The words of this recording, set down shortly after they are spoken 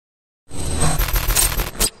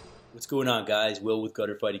What's going on, guys? Will with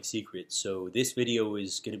Gutter Fighting Secrets. So this video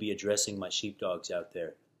is going to be addressing my sheepdogs out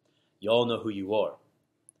there. Y'all know who you are.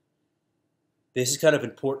 This is kind of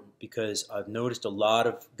important because I've noticed a lot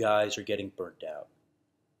of guys are getting burnt out.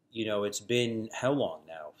 You know, it's been how long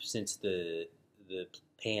now since the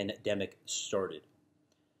pandemic started?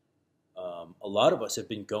 A lot of us have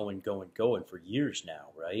been going for years now,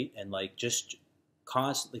 right? And like just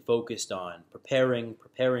constantly focused on preparing,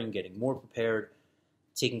 getting more prepared,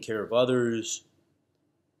 taking care of others.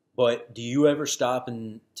 But do you ever stop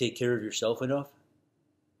and take care of yourself enough?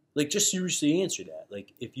 Like, just seriously answer that.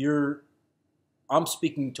 Like, I'm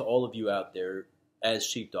speaking to all of you out there as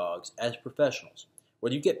sheepdogs, as professionals.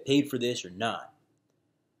 Whether you get paid for this or not,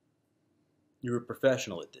 you're a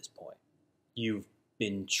professional at this point. You've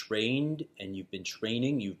been trained and you've been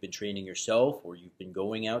training yourself, or you've been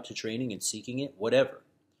going out to training and seeking it, whatever.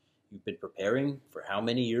 You've been preparing for how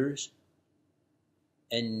many years?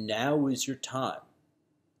 And now is your time.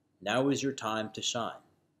 Now is your time to shine.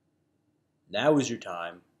 Now is your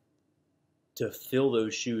time to fill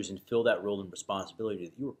those shoes and fill that role and responsibility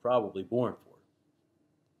that you were probably born for.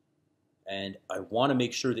 And I want to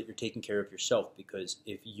make sure that you're taking care of yourself, because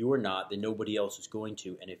if you're not, then nobody else is going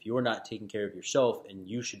to. And if you're not taking care of yourself and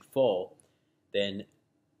you should fall, then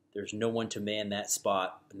there's no one to man that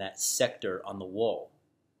spot and that sector on the wall,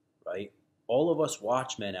 right? All of us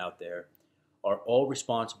watchmen out there are all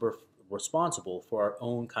responsible for our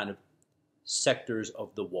own kind of sectors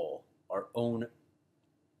of the wall, our own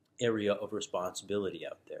area of responsibility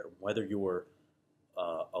out there. Whether you're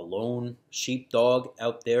a lone sheepdog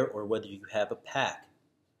out there or whether you have a pack,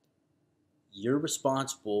 you're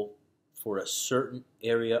responsible for a certain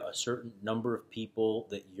area, a certain number of people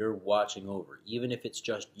that you're watching over, even if it's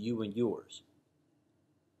just you and yours.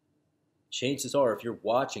 Chances are, if you're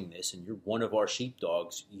watching this and you're one of our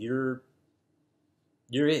sheepdogs, you're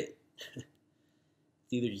it.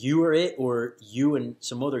 Either you are it or you and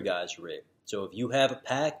some other guys are it. So if you have a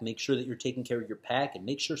pack, make sure that you're taking care of your pack, and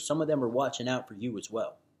make sure some of them are watching out for you as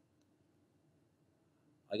well.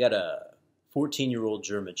 I got a 14-year-old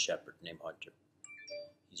German Shepherd named Hunter.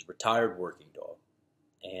 He's a retired working dog,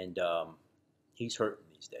 and he's hurting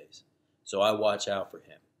these days. So I watch out for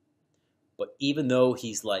him. But even though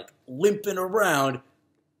he's like limping around,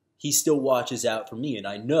 he still watches out for me, and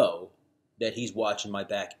I know that he's watching my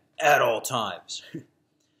back at all times.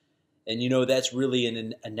 And you know, that's really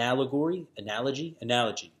an analogy.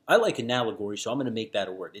 I like an allegory, so I'm going to make that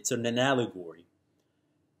a word. It's an allegory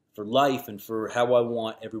for life and for how I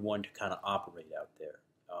want everyone to kind of operate out there.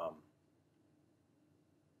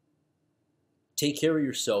 Take care of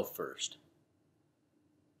yourself first.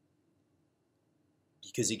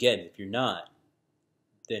 Because again, if you're not,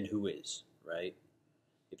 then who is, right?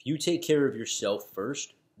 If you take care of yourself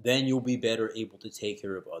first, then you'll be better able to take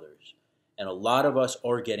care of others. And a lot of us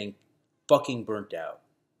are getting fucking burnt out,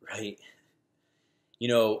 right? You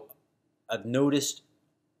know, I've noticed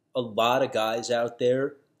a lot of guys out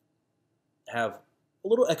there have a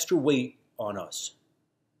little extra weight on us,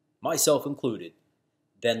 myself included,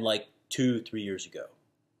 than like 2-3 years ago.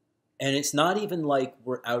 And it's not even like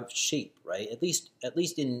we're out of shape, right? At least I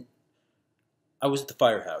was at the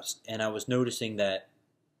firehouse and I was noticing that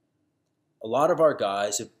a lot of our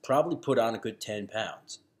guys have probably put on a good 10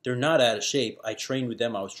 pounds. They're not out of shape. I trained with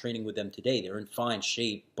them. I was training with them today. They're in fine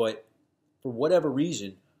shape. But for whatever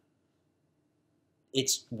reason,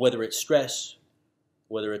 it's whether it's stress,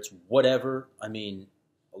 whether it's whatever. I mean,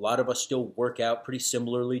 a lot of us still work out pretty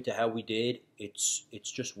similarly to how we did. It's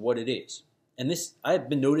just what it is. And this, I've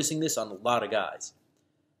been noticing this on a lot of guys.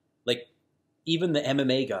 Like, even the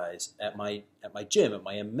MMA guys at my gym, at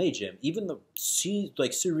my MMA gym, even the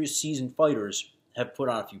serious seasoned fighters have put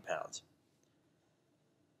on a few pounds.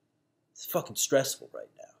 It's fucking stressful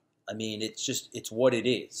right now. I mean, it's what it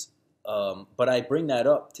is. But I bring that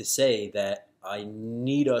up to say that I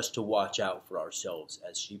need us to watch out for ourselves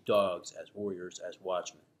as sheepdogs, as warriors, as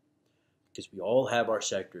watchmen. Because we all have our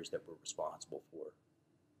sectors that we're responsible for.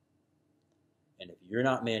 And if you're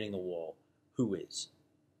not manning the wall, who is?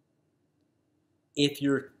 If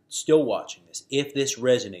you're still watching this, if this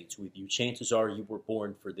resonates with you, chances are you were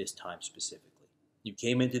born for this time specifically. You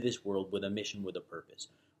came into this world with a mission, with a purpose.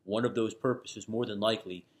 One of those purposes, more than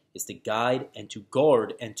likely, is to guide and to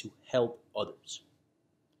guard and to help others.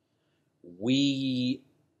 A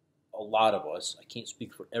lot of us, I can't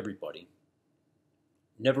speak for everybody,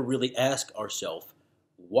 never really ask ourselves,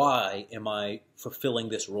 why am I fulfilling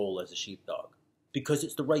this role as a sheepdog? Because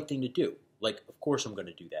it's the right thing to do. Like, of course I'm going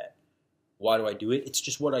to do that. Why do I do it? It's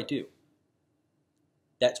just what I do.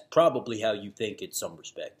 That's probably how you think in some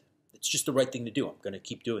respect. It's just the right thing to do. I'm going to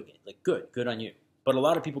keep doing it. Like, good on you. But a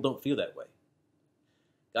lot of people don't feel that way.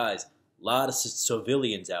 Guys, a lot of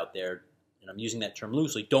civilians out there, and I'm using that term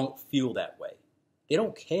loosely, don't feel that way. They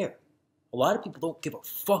don't care. A lot of people don't give a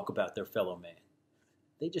fuck about their fellow man.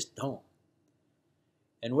 They just don't.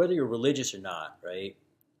 And whether you're religious or not, right?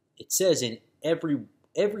 It says in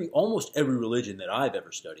almost every religion that I've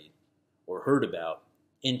ever studied or heard about,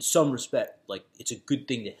 in some respect, like it's a good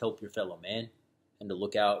thing to help your fellow man and to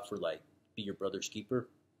look out for, like, be your brother's keeper.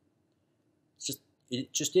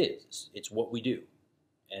 It just is. It's what we do.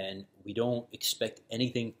 And we don't expect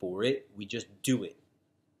anything for it. We just do it.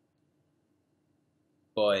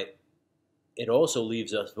 But it also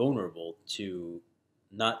leaves us vulnerable to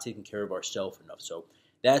not taking care of ourselves enough. So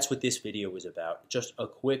that's what this video is about. Just a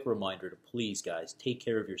quick reminder to please, guys, take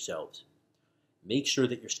care of yourselves. Make sure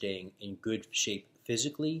that you're staying in good shape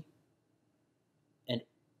physically. And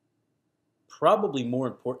probably more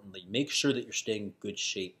importantly, make sure that you're staying in good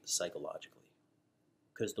shape psychologically.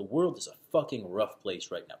 Because the world is a fucking rough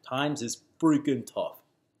place right now. Times is freaking tough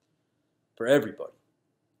for everybody.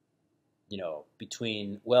 You know,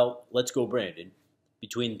 between, well, let's go Brandon,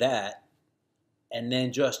 between that and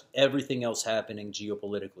then just everything else happening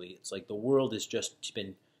geopolitically, it's like the world has just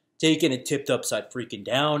been taken and tipped upside freaking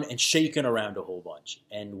down and shaken around a whole bunch.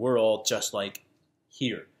 And we're all just like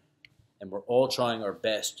here. And we're all trying our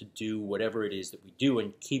best to do whatever it is that we do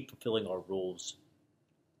and keep fulfilling our roles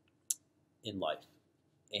in life.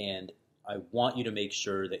 And I want you to make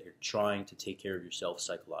sure that you're trying to take care of yourself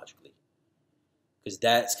psychologically. Because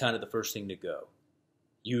that's kind of the first thing to go.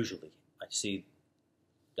 Usually, I see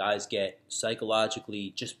guys get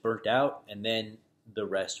psychologically just burnt out and then the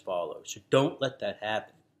rest follows. So don't let that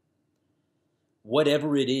happen.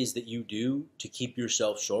 Whatever it is that you do to keep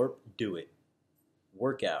yourself sharp, do it.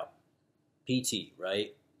 Work out. PT,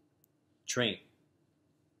 right? Train.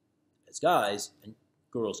 As guys and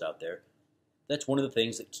girls out there, that's one of the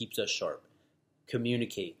things that keeps us sharp.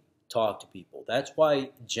 Communicate. Talk to people. That's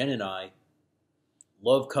why Jen and I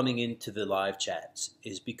love coming into the live chats,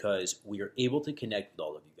 is because we are able to connect with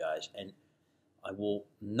all of you guys. And I will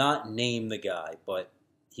not name the guy, but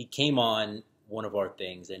he came on one of our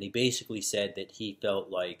things and he basically said that he felt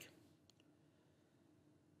like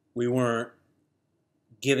we weren't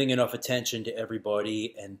giving enough attention to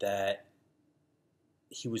everybody and that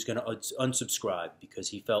he was going to unsubscribe because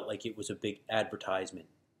he felt like it was a big advertisement.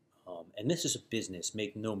 And this is a business,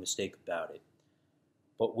 make no mistake about it.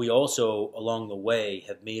 But we also, along the way,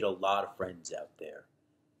 have made a lot of friends out there.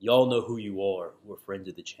 Y'all know who you are, who are friends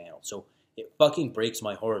of the channel. So it fucking breaks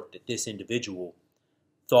my heart that this individual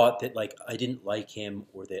thought that, like, I didn't like him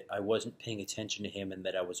or that I wasn't paying attention to him and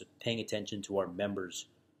that I was paying attention to our members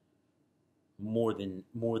more than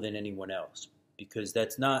anyone else. Because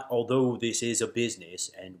that's not, although this is a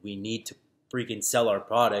business and we need to freaking sell our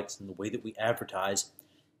products, and the way that we advertise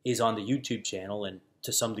is on the YouTube channel and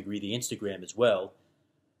to some degree the Instagram as well.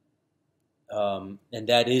 And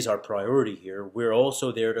that is our priority here. We're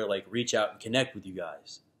also there to, like, reach out and connect with you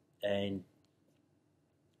guys. And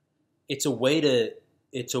it's a way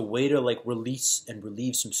to like release and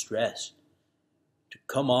relieve some stress, to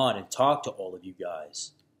come on and talk to all of you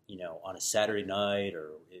guys, you know, on a Saturday night or,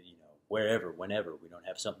 you know, wherever, whenever we don't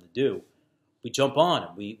have something to do. We jump on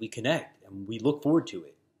and we connect and we look forward to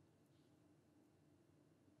it.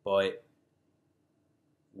 But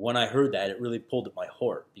when I heard that, it really pulled at my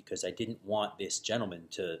heart, because I didn't want this gentleman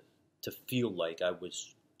to feel like I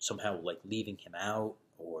was somehow like leaving him out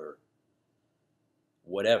or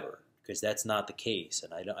whatever, because that's not the case.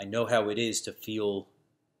 And I know how it is to feel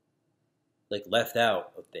like left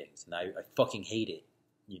out of things, and I fucking hate it.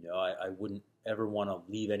 You know, I wouldn't ever want to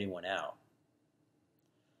leave anyone out.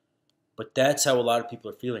 But that's how a lot of people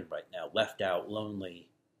are feeling right now. Left out, lonely,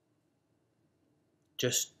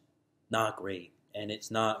 just not great. And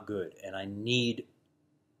it's not good. And I need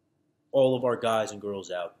all of our guys and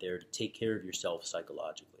girls out there to take care of yourself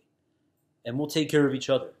psychologically. And we'll take care of each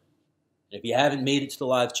other. And if you haven't made it to the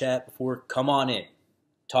live chat before, come on in.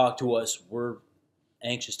 Talk to us. We're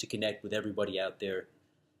anxious to connect with everybody out there.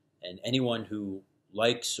 And anyone who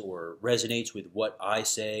likes or resonates with what I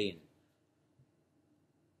say, and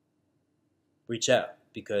reach out,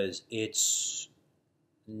 because it's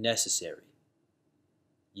necessary.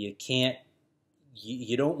 You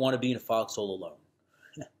don't want to be in a foxhole alone.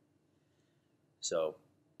 So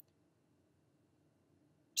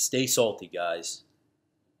stay salty, guys.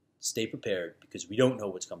 Stay prepared, because we don't know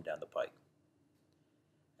what's coming down the pike.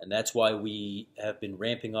 And that's why we have been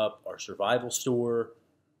ramping up our survival store.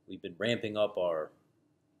 We've been ramping up our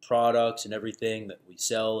products and everything that we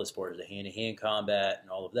sell as far as the hand-to-hand combat and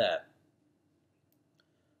all of that.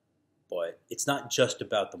 But it's not just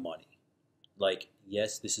about the money. Like,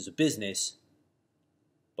 yes, this is a business,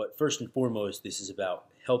 but first and foremost, this is about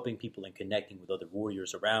helping people and connecting with other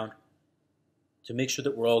warriors around to make sure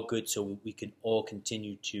that we're all good so we can all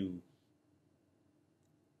continue to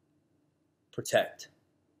protect.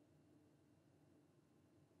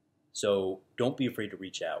 So don't be afraid to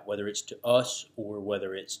reach out, whether it's to us or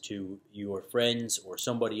whether it's to your friends or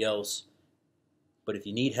somebody else. But if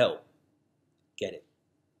you need help, get it.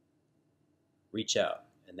 Reach out.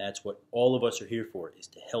 And that's what all of us are here for, is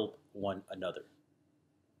to help one another.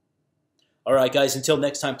 All right, guys, until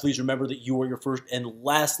next time, please remember that you are your first and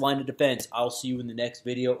last line of defense. I'll see you in the next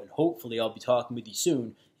video, and hopefully I'll be talking with you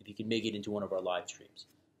soon if you can make it into one of our live streams.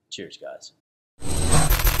 Cheers, guys.